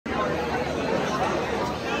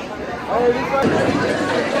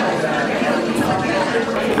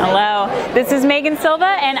Hello, this is Megan Silva,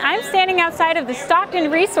 and I'm standing outside of the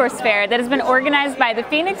Stockton Resource Fair that has been organized by the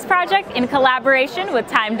Phoenix Project in collaboration with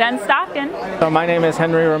Time Done Stockton. So my name is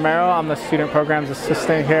Henry Romero. I'm the Student Programs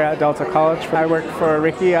Assistant here at Delta College. I work for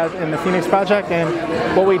Ricky in the Phoenix Project,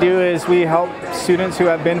 and what we do is we help students who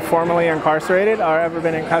have been formerly incarcerated or ever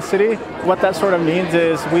been in custody. What that sort of means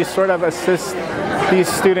is we sort of assist these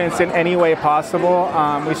students in any way possible.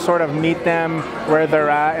 We sort of meet them where they're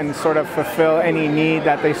at and sort of fulfill any need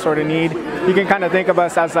that they sort of need. You can kind of think of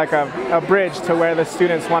us as like a bridge to where the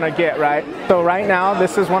students want to get, right? So right now,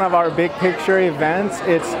 this is one of our big picture events.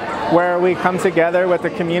 It's where we come together with the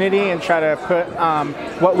community and try to put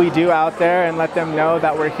what we do out there and let them know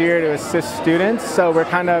that we're here to assist students. So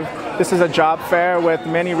this is a job fair with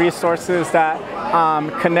many resources that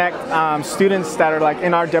connect students that are like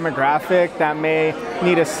in our demographic that may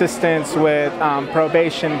need assistance with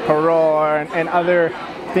probation, parole, and other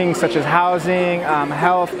things such as housing,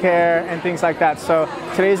 healthcare, and things like that. So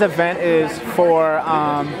today's event is for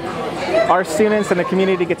our students and the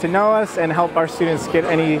community to get to know us and help our students get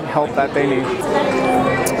any help that they need.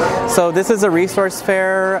 So this is a resource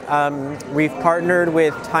fair. We've partnered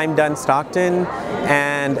with Time Done Stockton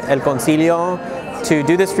and El Concilio to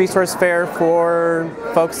do this resource fair for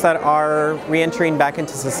folks that are re-entering back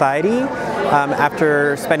into society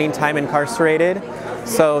after spending time incarcerated.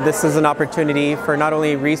 So this is an opportunity for not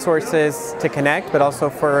only resources to connect, but also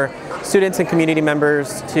for students and community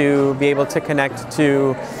members to be able to connect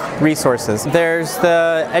to resources. There's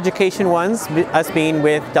the education ones, us being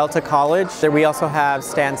with Delta College. We also have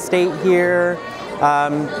Stan State here.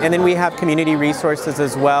 And then we have community resources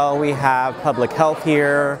as well. We have public health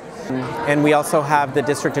here. And we also have the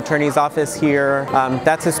district attorney's office here.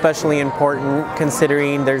 That's especially important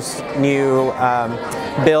considering there's new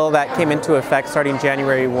bill that came into effect starting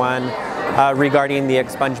January 1 regarding the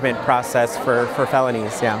expungement process for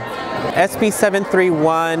felonies. Yeah. SB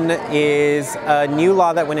 731 is a new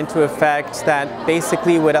law that went into effect that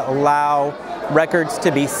basically would allow records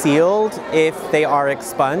to be sealed if they are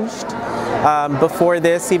expunged. Before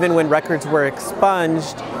this, even when records were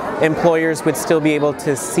expunged, employers would still be able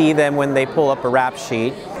to see them when they pull up a rap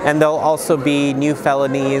sheet. And there'll also be new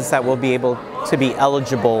felonies that will be able to be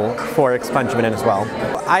eligible for expungement as well.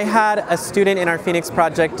 I had a student in our Phoenix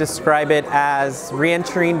Project describe it as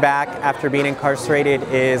re-entering back after being incarcerated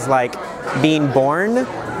is like being born,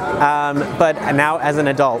 but now as an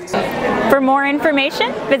adult. For more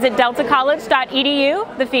information, visit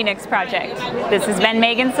deltacollege.edu, the Phoenix Project. This has been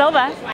Megan Silva.